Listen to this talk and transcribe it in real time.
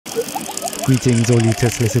Greetings all you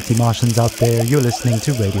Tesla City Martians out there, you're listening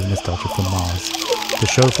to Radio Nostalgia from Mars. The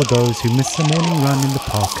show for those who miss a morning run in the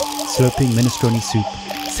park, slurping minestrone soup,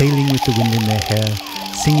 sailing with the wind in their hair,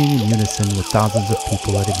 singing in unison with thousands of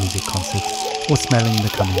people at a music concert, or smelling the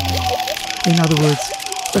coming rain. In other words,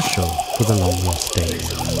 a show for the long lost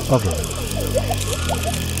days of Earth.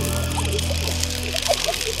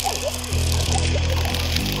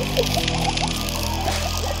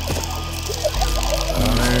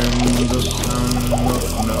 I'm the son of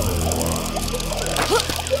no one.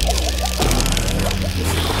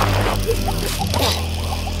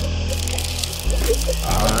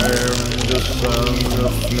 I'm the son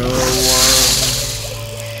of no one.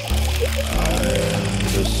 I'm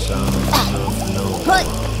the son of no one.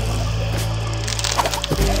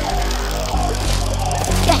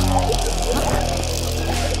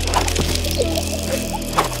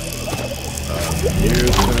 A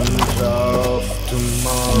mutant of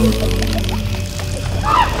tomorrow.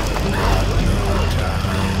 Got no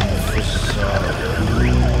time for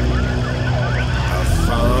sorrow. I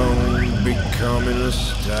found becoming a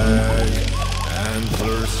stag,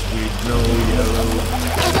 antlers with no yellow.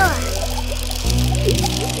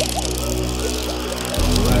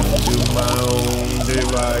 Left to my own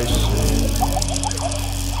devices,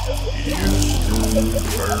 used to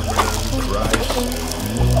permanent crisis.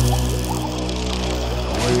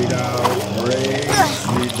 Without race,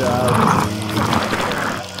 without me,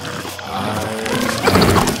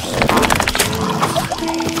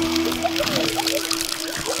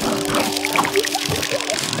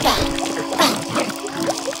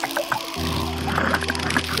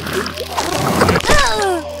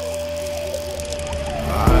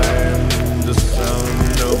 I'm the son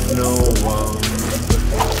of no one.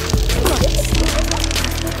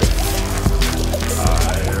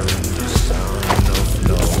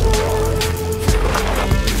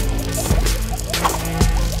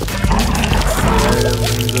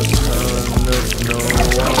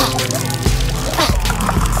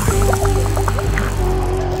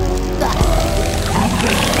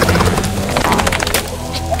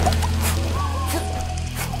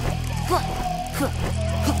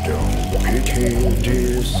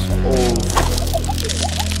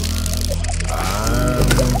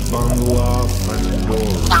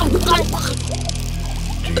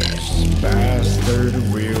 This bastard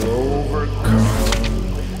will overcome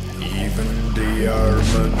even the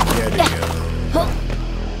Armageddon.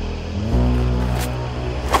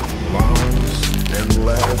 Lungs and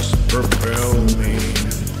legs propel me.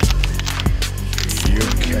 You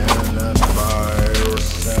cannot buy or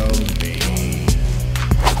sell me.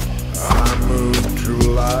 I move through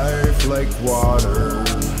life like water.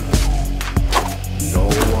 No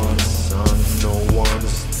one's son, no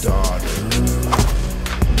one's daughter.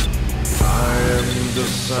 I am the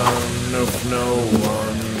son of no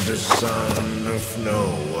one, the son of no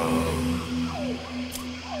one.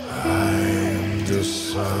 I am the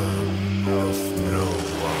son of no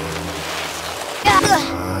one. I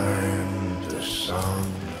am the son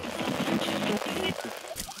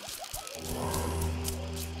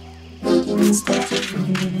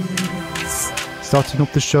Starting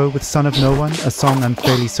off the show with Son of No One, a song I'm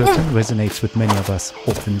fairly certain resonates with many of us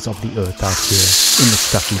orphans of the earth out here in the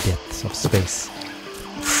stuffy depths of space.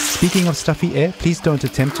 Speaking of stuffy air, please don't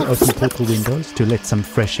attempt to open portal windows to let some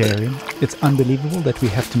fresh air in. It's unbelievable that we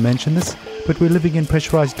have to mention this, but we're living in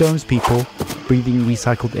pressurized domes, people. Breathing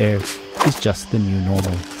recycled air is just the new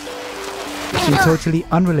normal. In totally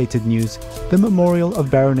unrelated news, the memorial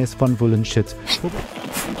of Baroness von Wullenschütz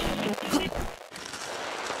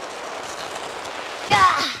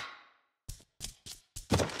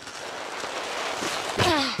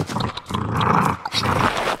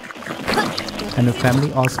and her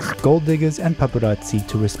family asks gold diggers and paparazzi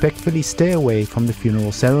to respectfully stay away from the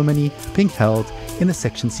funeral ceremony being held in the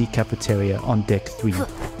Section C cafeteria on Deck 3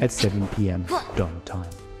 at 7 PM Don time.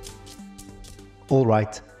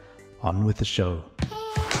 Alright, on with the show.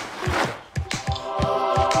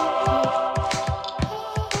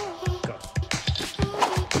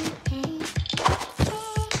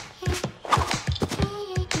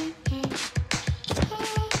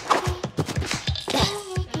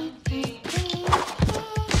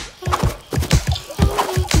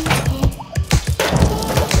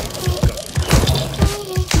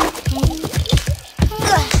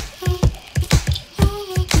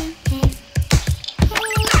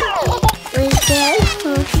 Okay.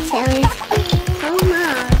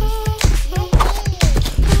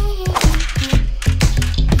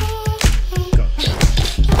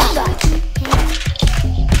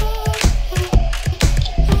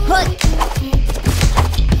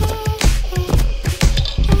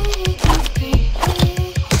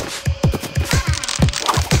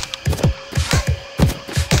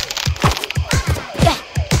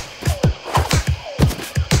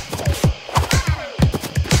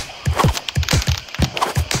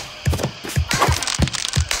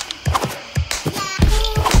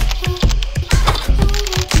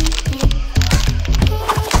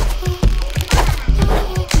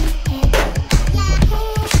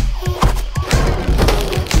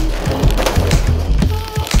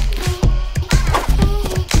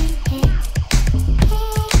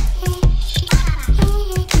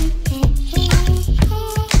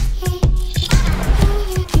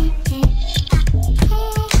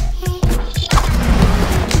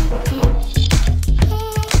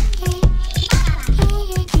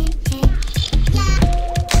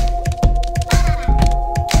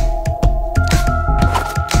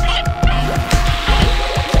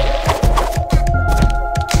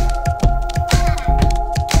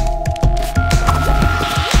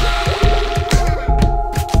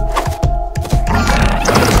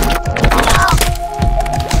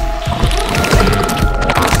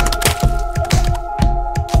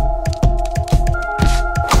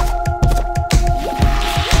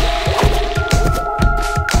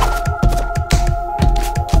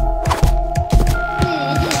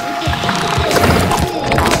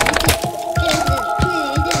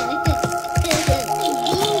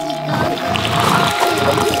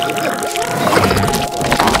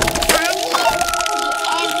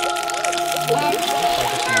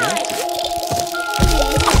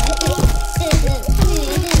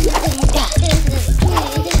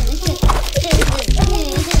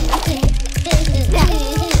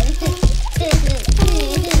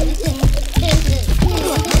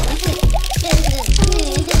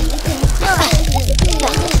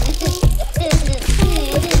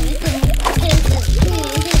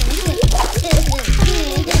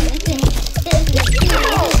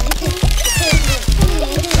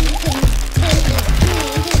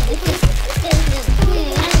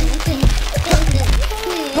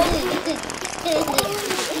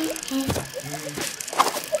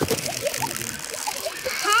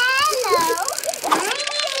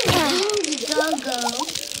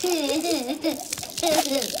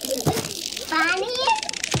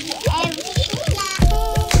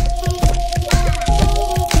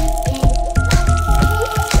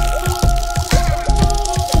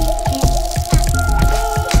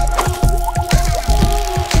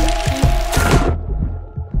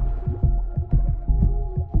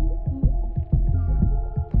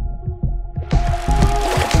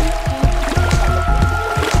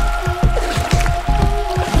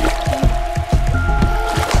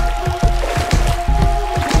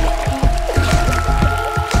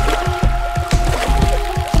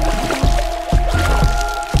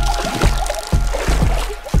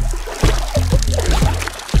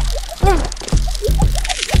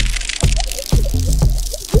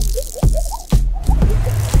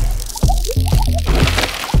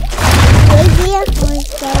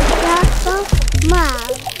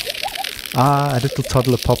 Ah, a little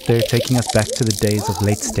toddler pop there, taking us back to the days of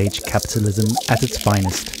late-stage capitalism at its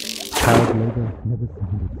finest. Child labor never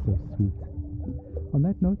sounded so sweet. On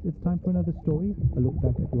that note, it's time for another story, a look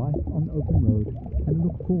back at life on the open road, and a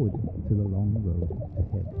look forward to the long road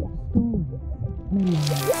ahead.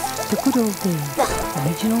 The good old days,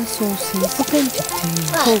 original sources, authentic tunes,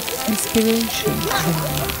 hope, inspiration,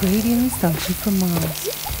 radiant nostalgia from Mars.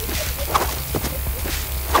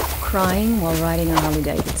 Crying while riding a Harley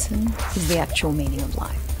Davidson is the actual meaning of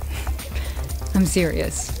life. I'm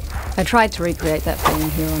serious. I tried to recreate that feeling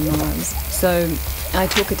here on Mars. So I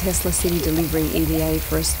took a Tesla City Delivery EVA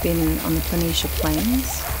for a spin on the Planitia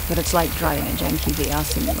Plains, but it's like driving a janky VR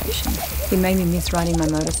simulation. It made me miss riding my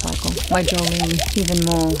motorcycle, my Jolene, even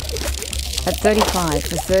more. At 35,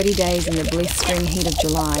 for 30 days in the blistering heat of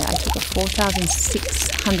July, I took a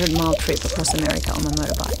 4,600-mile trip across America on my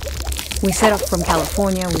motorbike. We set off from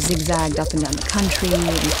California, we zigzagged up and down the country,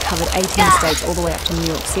 we covered 18 states all the way up to New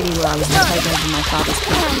York City, where I was in takeover my father's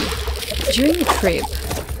company. During the trip,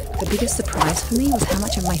 the biggest surprise for me was how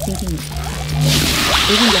much of my thinking was packed.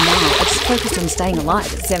 Even now, I just focused on staying alive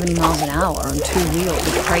at 70 miles an hour on two wheels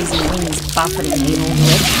with crazy winds buffeting me in all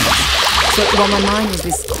directions. So while my mind was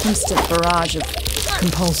this constant barrage of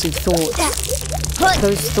compulsive thoughts,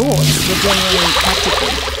 those thoughts were genuinely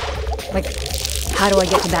practical. Like, how do I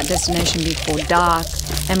get to that destination before dark?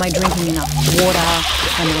 Am I drinking enough water?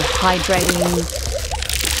 Am I hydrating?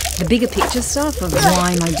 The bigger picture stuff of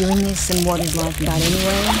why am I doing this and what is life about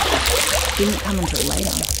anyway didn't come until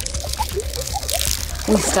later.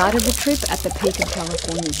 We started the trip at the peak of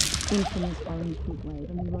California's infamous orange heat wave,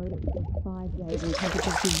 and we rode it for 5 days in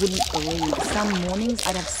temperatures you wouldn't believe. Some mornings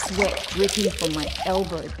I'd have sweat dripping from my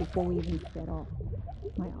elbows before we even set off.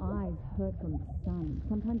 My eyes hurt from the sun.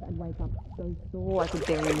 Sometimes I'd wake up so sore I could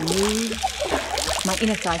barely move. My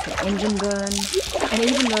inner thighs had engine burn. And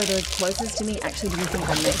even though those closest to me actually didn't think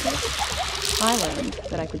I'd make it, I learned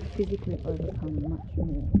that I could physically overcome much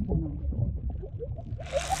more than I thought.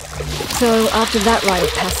 So after that rite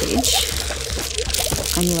of passage,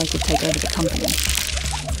 I knew I could take over the company.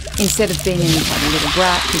 Instead of being any type of little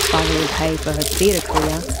brat whose father would pay for her theatre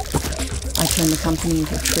career, I turned the company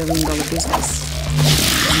into a $1 trillion business.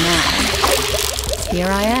 And now, here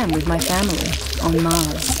I am with my family on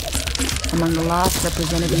Mars, among the last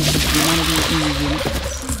representatives of humanity in the universe.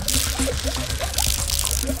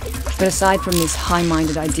 But aside from this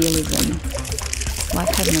high-minded idealism,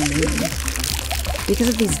 life has no meaning. Because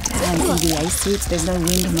of these damn EVA suits, there's no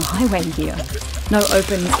wind on the highway here. No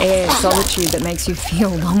open air solitude that makes you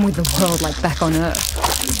feel one with the world like back on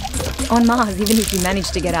Earth. On Mars, even if you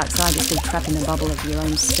manage to get outside, you're still trapped in a bubble of your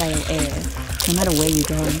own stale air. No matter where you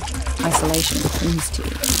go, isolation clings to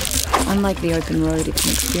you. Unlike the open road, it's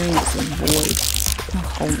an experience of void, no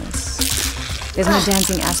wholeness. There's no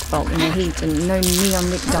dancing asphalt in the heat, and no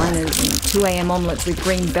neon-lit diners, and 2 a.m. omelettes with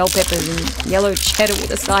green bell peppers, and yellow cheddar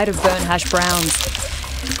with a side of burnt hash browns,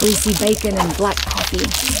 greasy bacon and black coffee.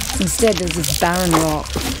 Instead, there's this barren rock,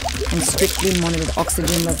 and strictly monitored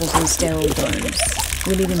oxygen levels in sterile domes.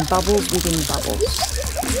 We live in bubbles within bubbles.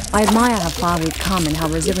 I admire how far we've come and how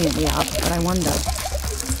resilient we are, but I wonder,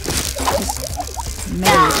 maybe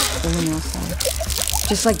we're fooling ourselves.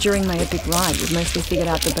 Just like during my epic ride, we've mostly figured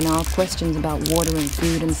out the banal questions about water and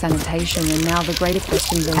food and sanitation, and now the greater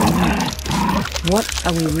questions are new. What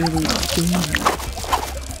are we really doing?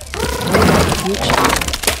 What about the future?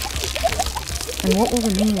 And what will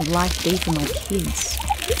the meaning of life be for my kids?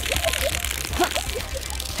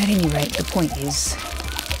 At any rate, the point is,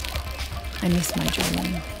 I miss my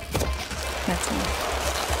Jolene. That's all.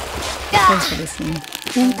 Thanks for listening.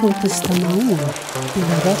 Thank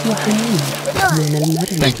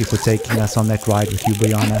you for taking us on that ride with you,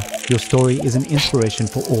 Brianna. Your story is an inspiration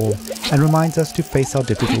for all and reminds us to face our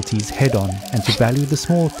difficulties head on and to value the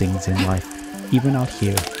small things in life, even out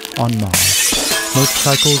here on Mars.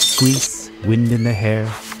 Motorcycles, grease, wind in their hair.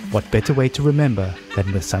 What better way to remember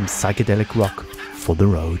than with some psychedelic rock for the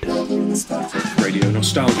road? Radio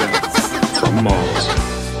nostalgia from Mars.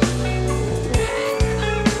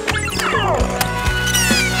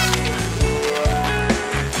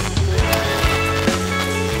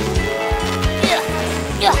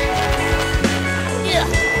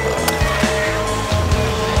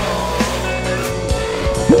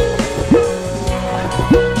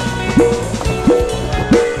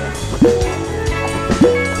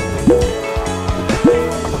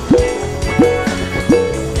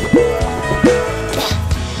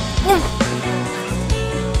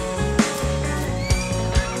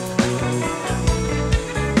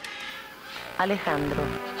 Alejandro.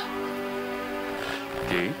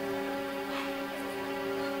 ¿Qué?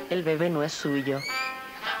 El bebé no es suyo.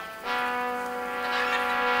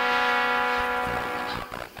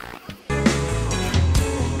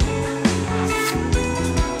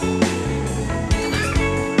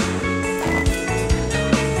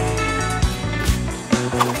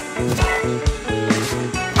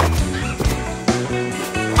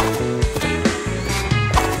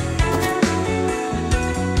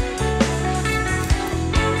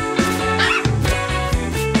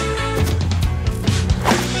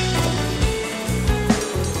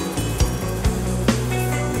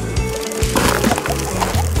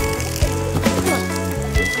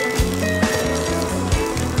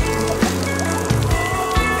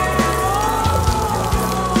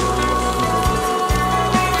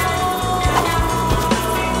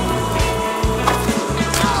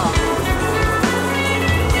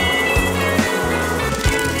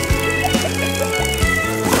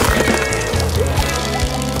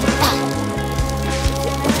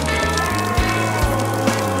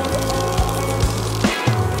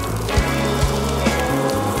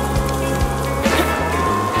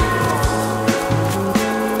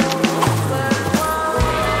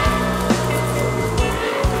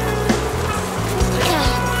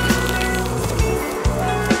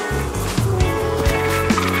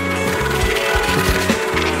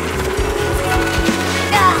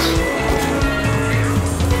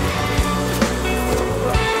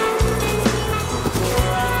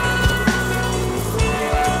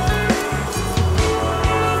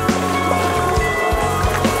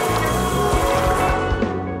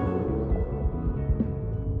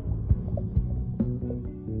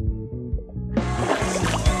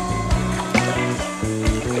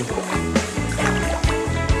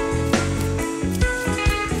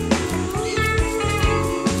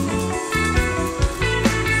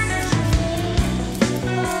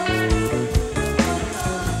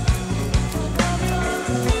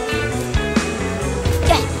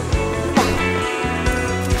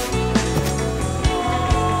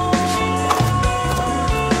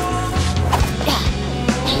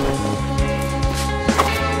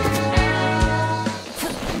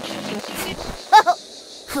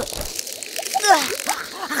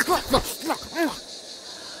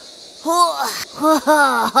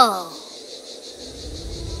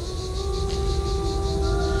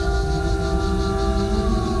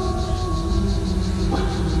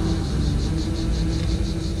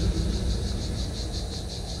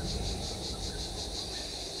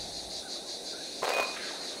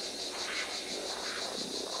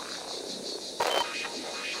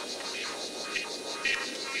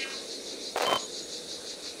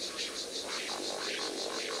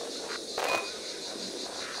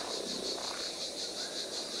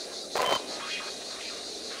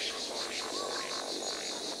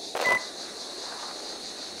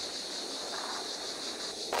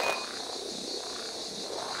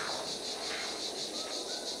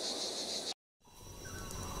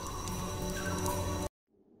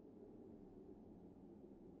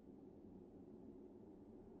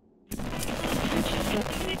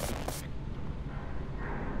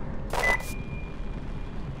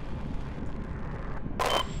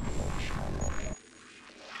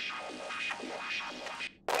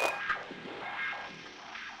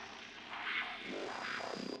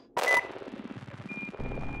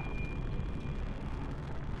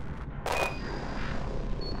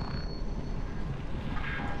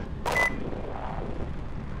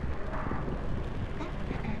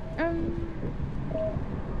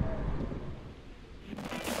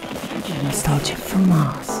 Nostalgia from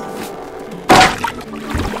Mars.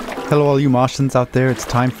 Hello all you Martians out there, it's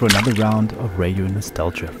time for another round of Radio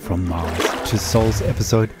Nostalgia from Mars. This Soul's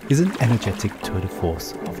episode is an energetic tour de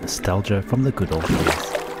force of nostalgia from the good old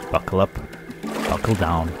days. Buckle up, buckle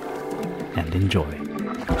down, and enjoy.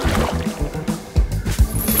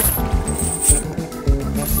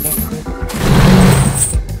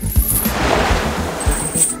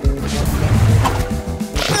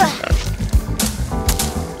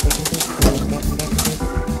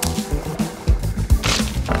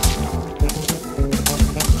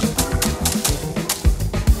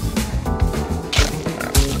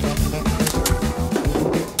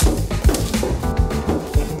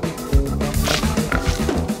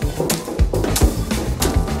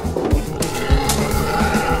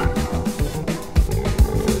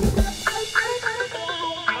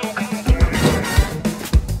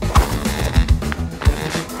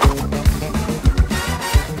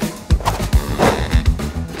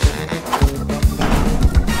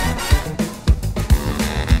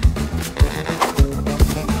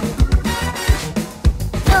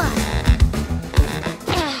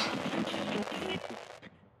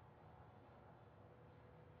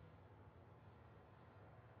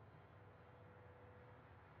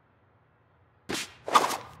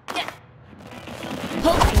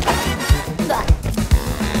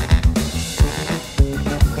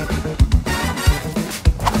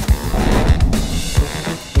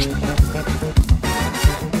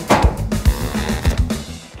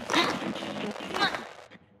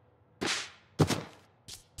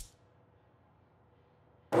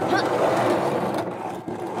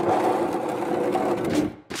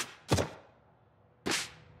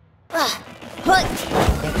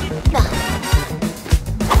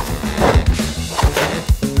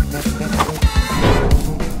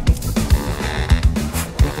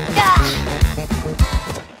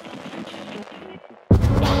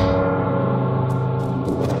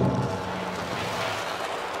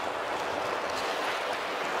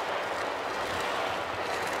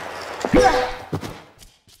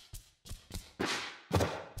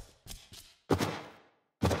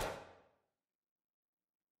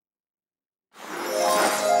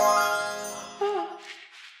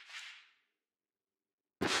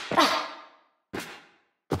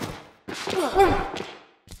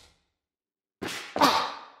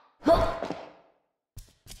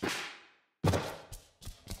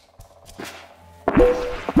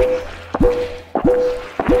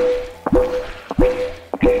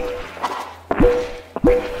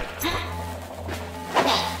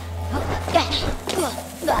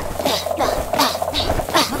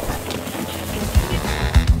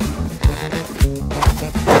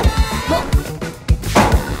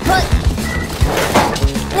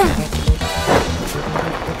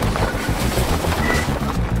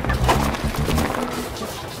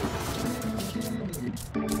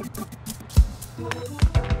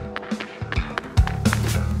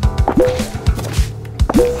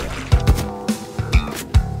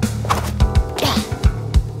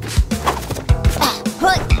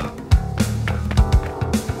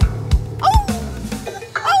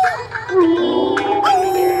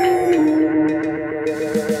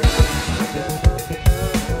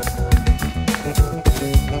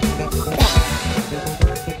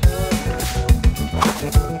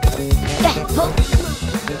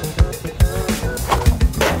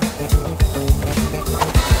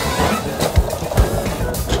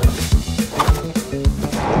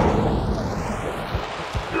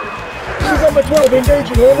 Number 12,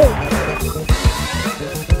 engaging normal.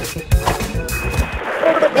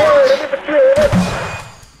 Over the board, under the field.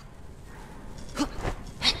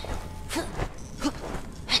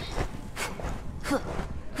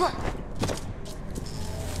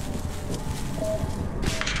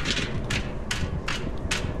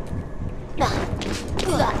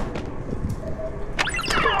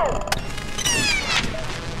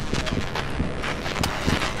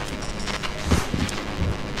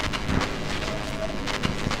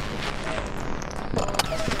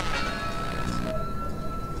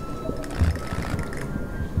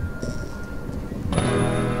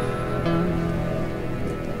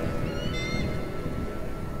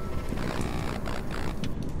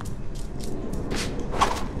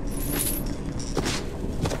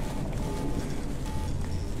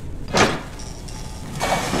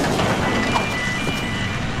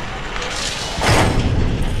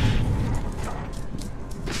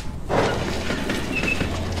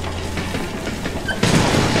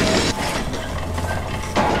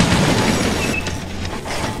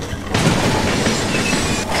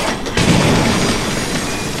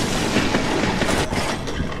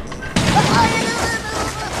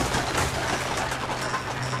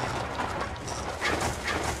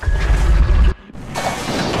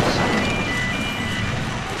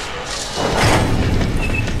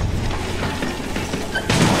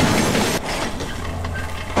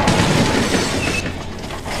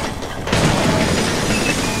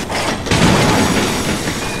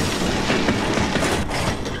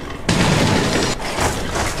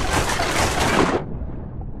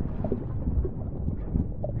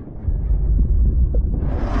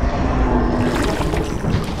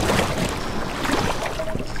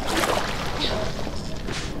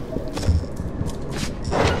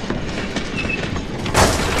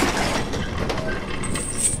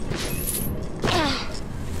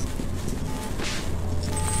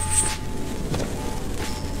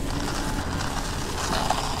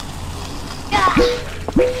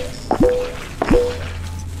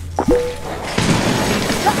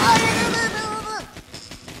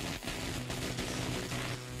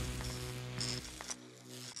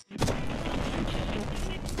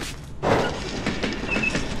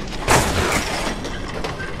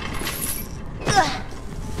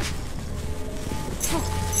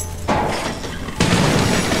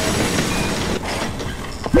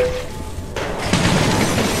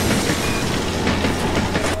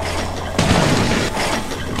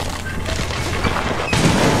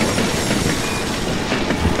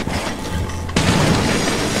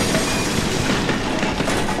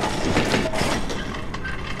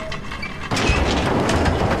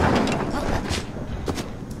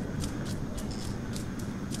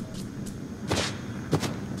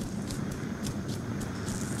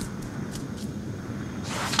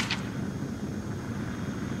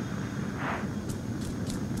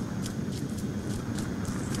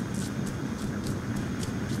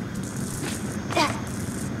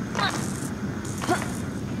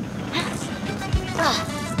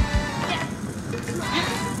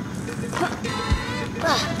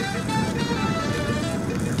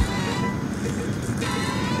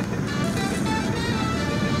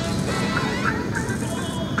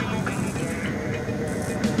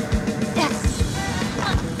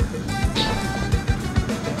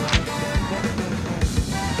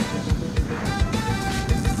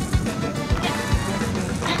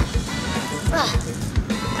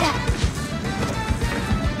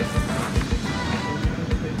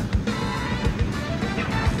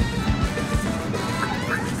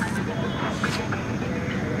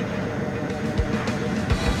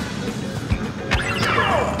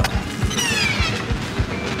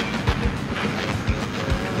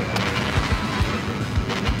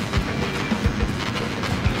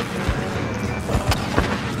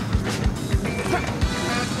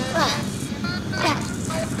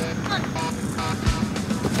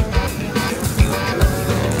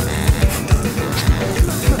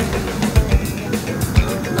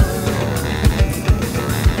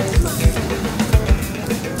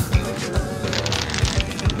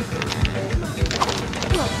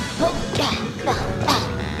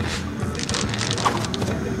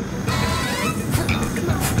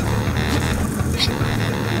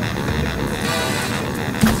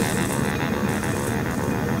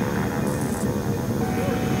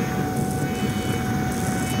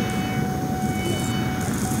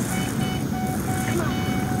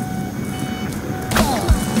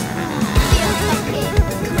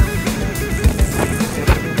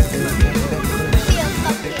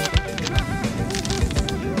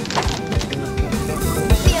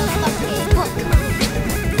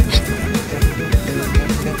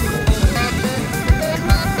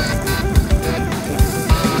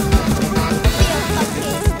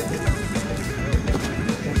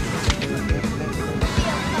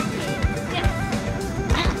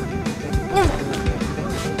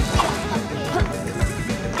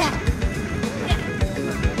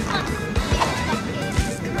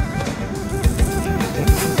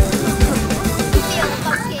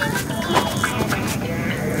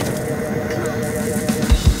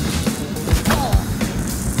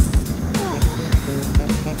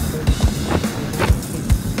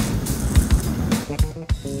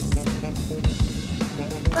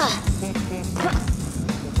 Some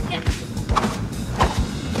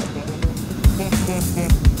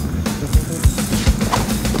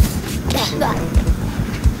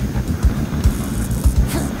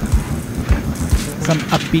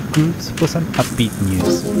upbeat grooves for some upbeat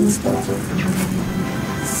news.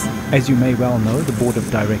 As you may well know, the board of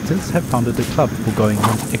directors have founded a club for going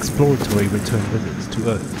on exploratory return visits to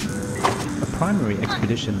Earth. A primary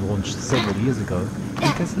expedition launched several years ago,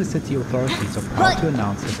 and Tesla City authorities are proud to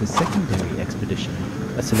announce that the secondary expedition,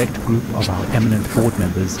 a select group of our eminent board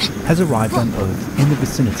members, has arrived on Earth in the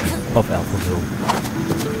vicinity of Alphaville.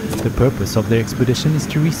 The purpose of their expedition is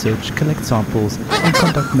to research, collect samples, and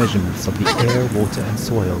conduct measurements of the air, water, and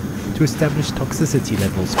soil to establish toxicity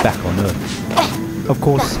levels back on Earth. Of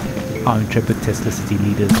course, our intrepid Tesla City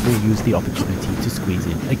leaders will use the opportunity to squeeze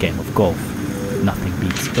in a game of golf. Nothing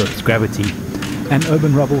beats Earth's gravity, and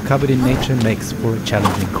urban rubble covered in nature makes for a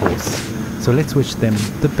challenging course. So let's wish them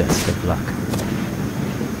the best of luck.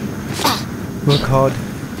 Work hard,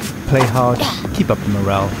 play hard, keep up the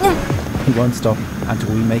morale. We won't stop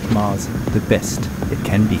until we make Mars the best it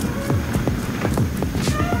can be.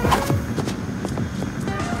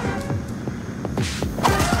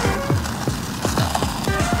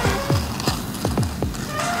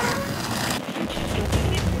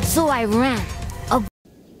 So I ran.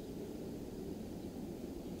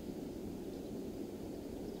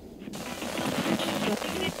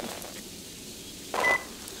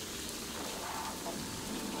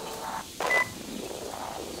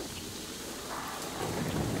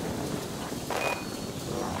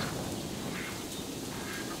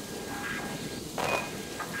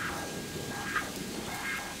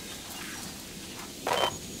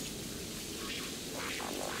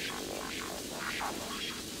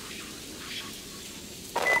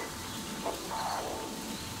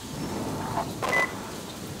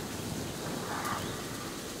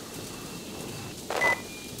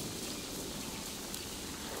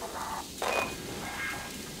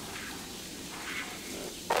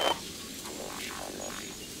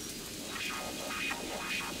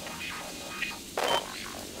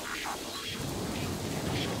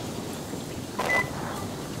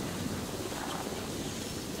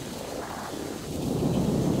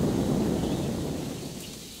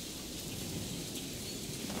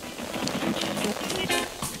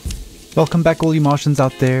 Welcome back, all you Martians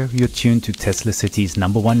out there. You're tuned to Tesla City's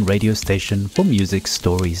 #1 radio station for music,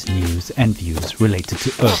 stories, news, and views related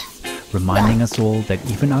to Earth, reminding us all that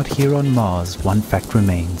even out here on Mars, one fact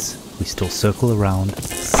remains: we still circle around the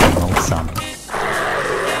same old sun.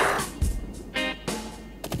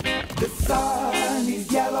 The sun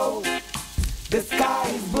is yellow, the sky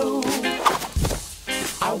is blue.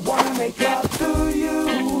 I wanna make love to you.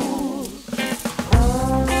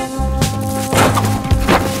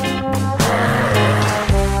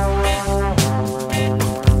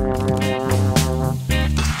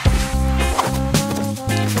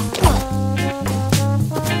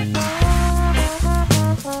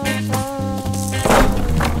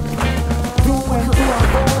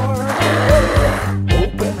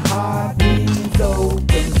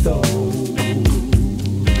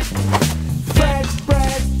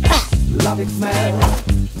 Smell.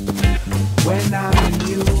 When I'm in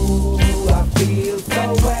you, I feel so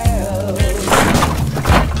well.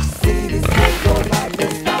 See this place go like the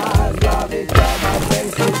stars. Love it, love my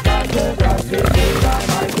face. It's got the rush. This is I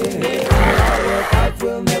might get here. Our work out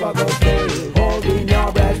will never go stay. Holding your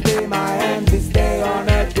breath in my hand. We stay on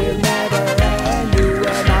earth, will never end. You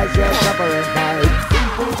and I shall suffer and fight.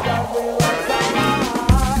 Simply because we love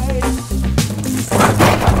sunlight.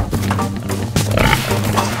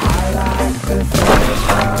 I like the sun.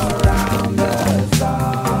 Around the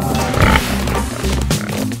sun,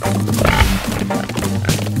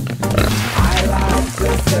 I like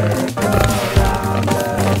the circle around the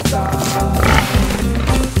sun.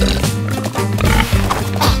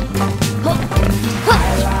 I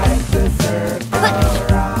like the circle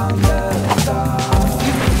around the sun.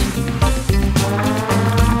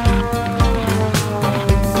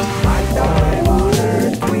 My time on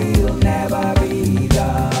earth will never be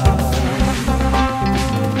done.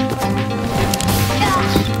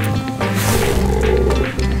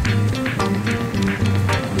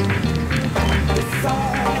 The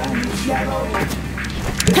sun is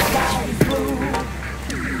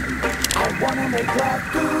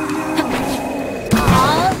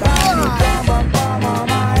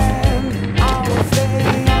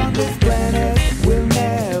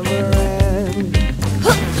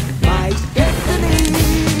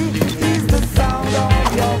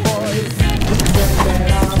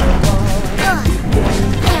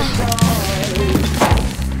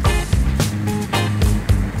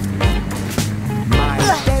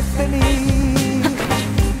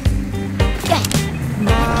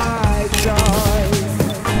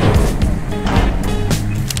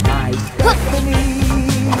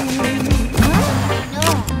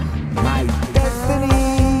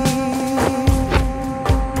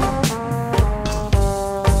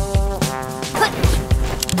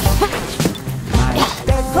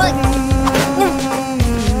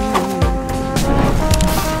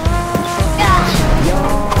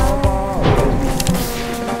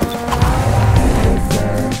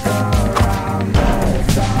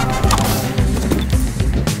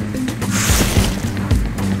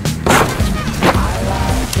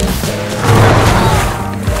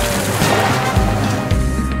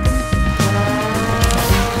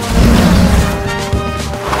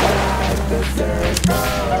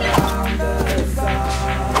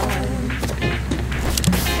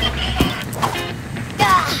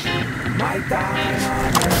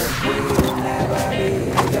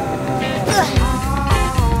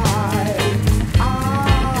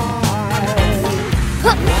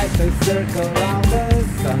circle round the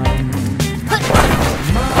sun.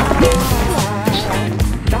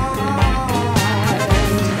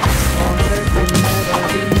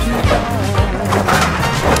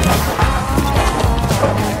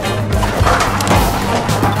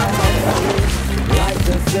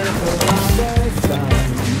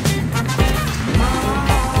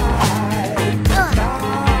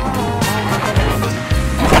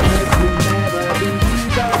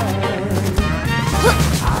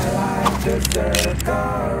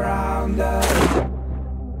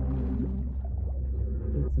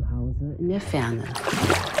 Zu Hause in der Ferne.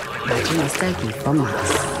 Alte Nostalgie vom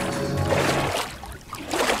Mars.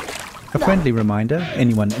 A friendly reminder,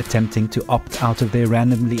 anyone attempting to opt out of their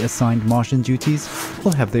randomly assigned Martian duties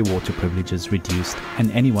will have their water privileges reduced,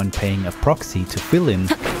 and anyone paying a proxy to fill in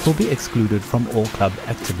will be excluded from all club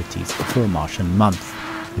activities for a Martian month,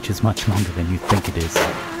 which is much longer than you think it is.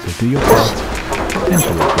 So do your part and do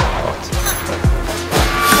a good part.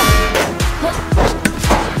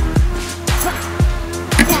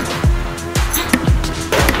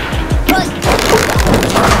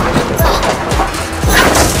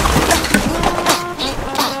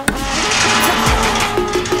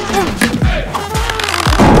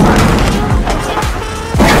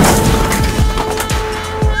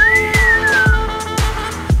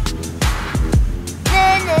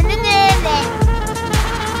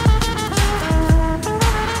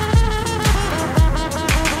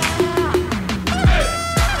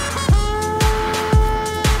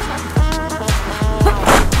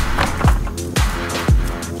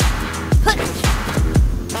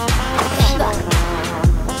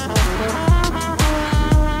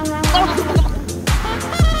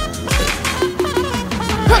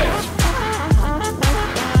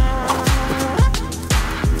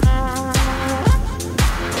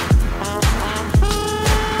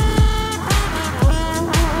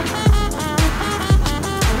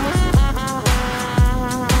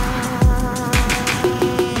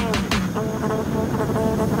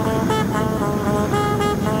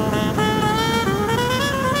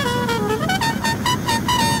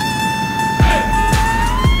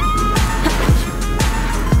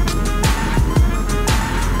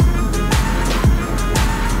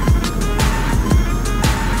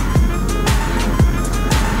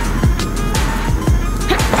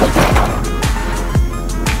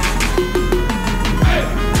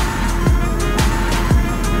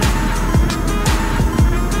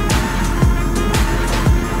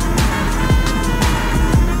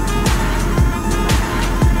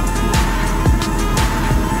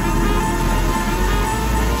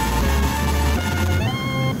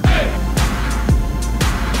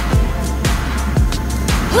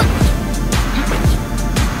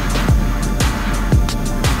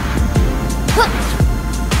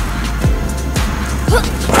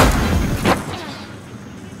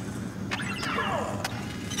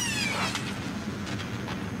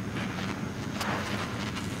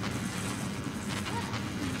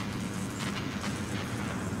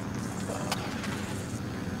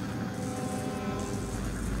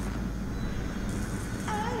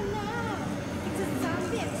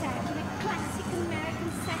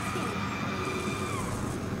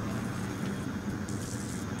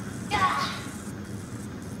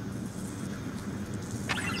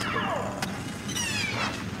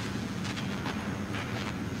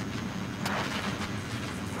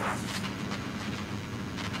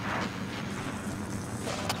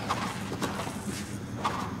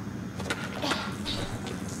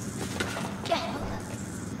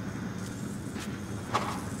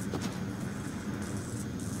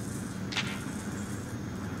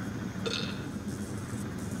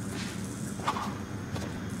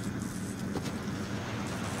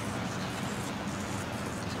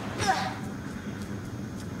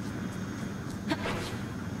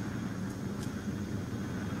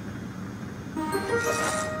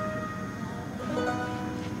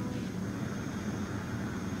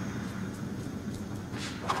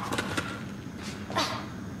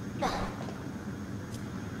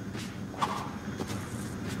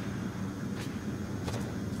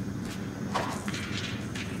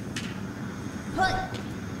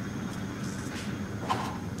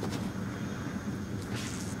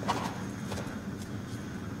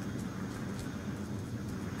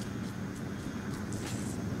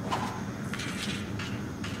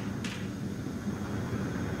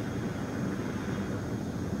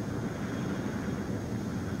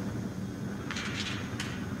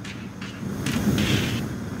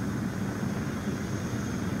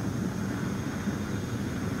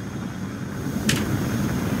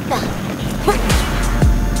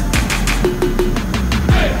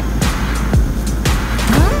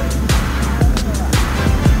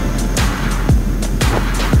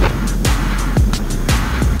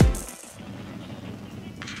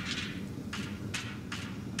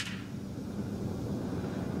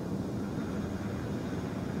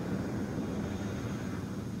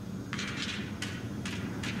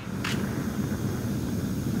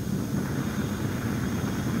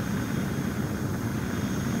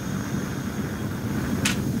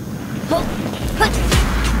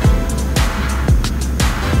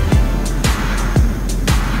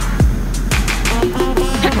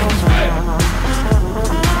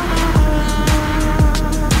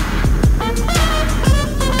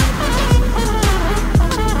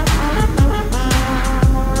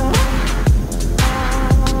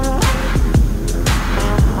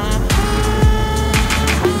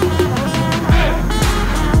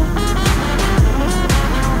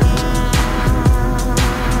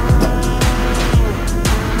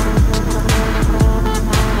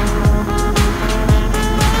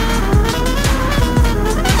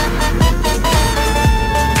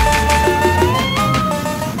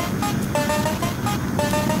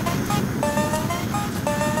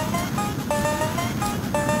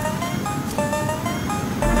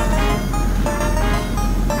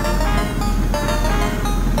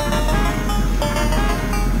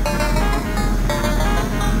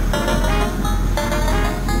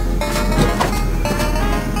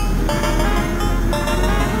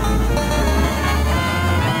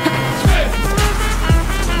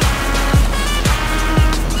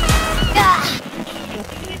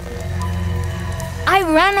 I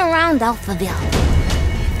ran around Alphaville.